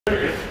No,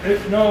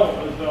 it was,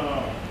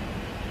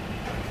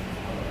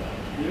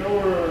 you know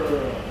where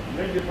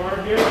Lincoln Park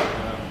is?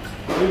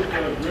 There's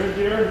a bridge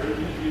there. There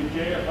used to be a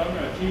jail. I'm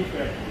a tea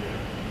factory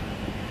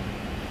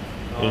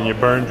there. And you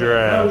burned your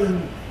ass.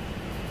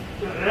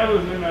 That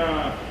was in,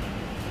 The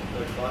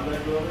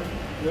Klondike building?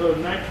 it was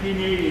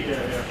 1980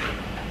 there.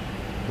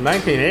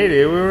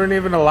 1980, we weren't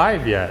even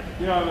alive yet.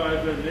 Yeah, no,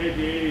 it was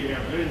 1980 there.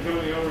 They didn't tell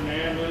me over in the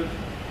ambulance.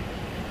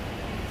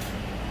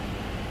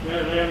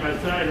 Then I lay on my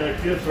side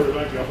like this for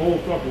like a whole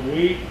fucking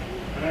week.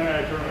 And then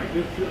I turn like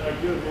this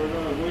for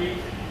another week.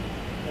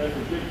 That's a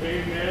big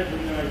pain meds,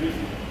 and then I just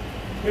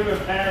give him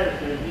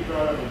pads, and he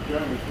brought up a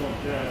drum and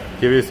smoked that.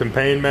 Give you some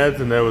pain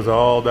meds, and it was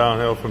all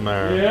downhill from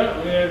there.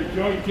 Yeah, we had a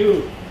joint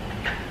too.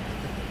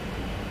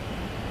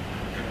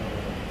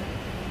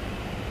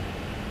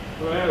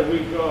 So I had a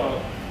week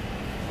off.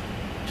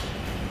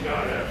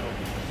 God, that's a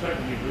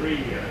second degree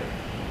guy.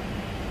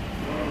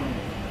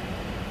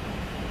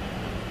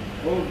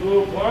 Both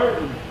blew apart.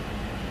 And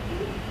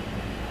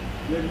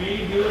then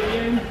me,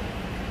 Julian,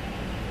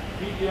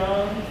 Pete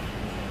Young.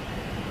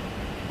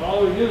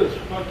 All we do is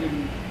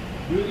fucking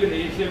Dugan.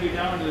 He sent me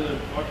down to the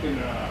fucking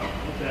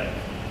what's that?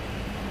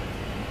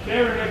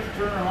 Tavern next to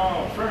Turner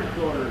Hall, French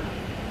Quarter.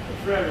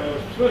 Fred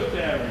was Swiss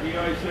Tavern. He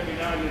always sent me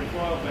down to the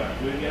 12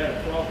 pack. We got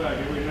a 12 pack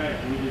every night.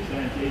 We did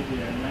sanitation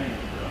at night.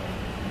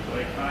 So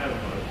like 5 of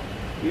us.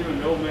 Even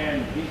no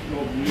man, he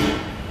smoked meat.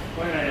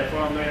 One night I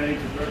found a man that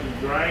eats a fucking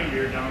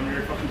grinder down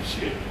there. Fucking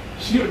shit.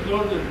 She would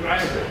go to the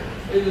grinder.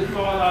 They just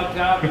fall on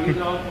top and he's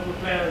all fucking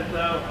fat and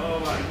stuff. Oh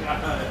my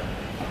god.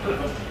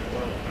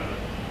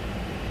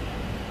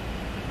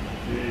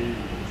 Jeez.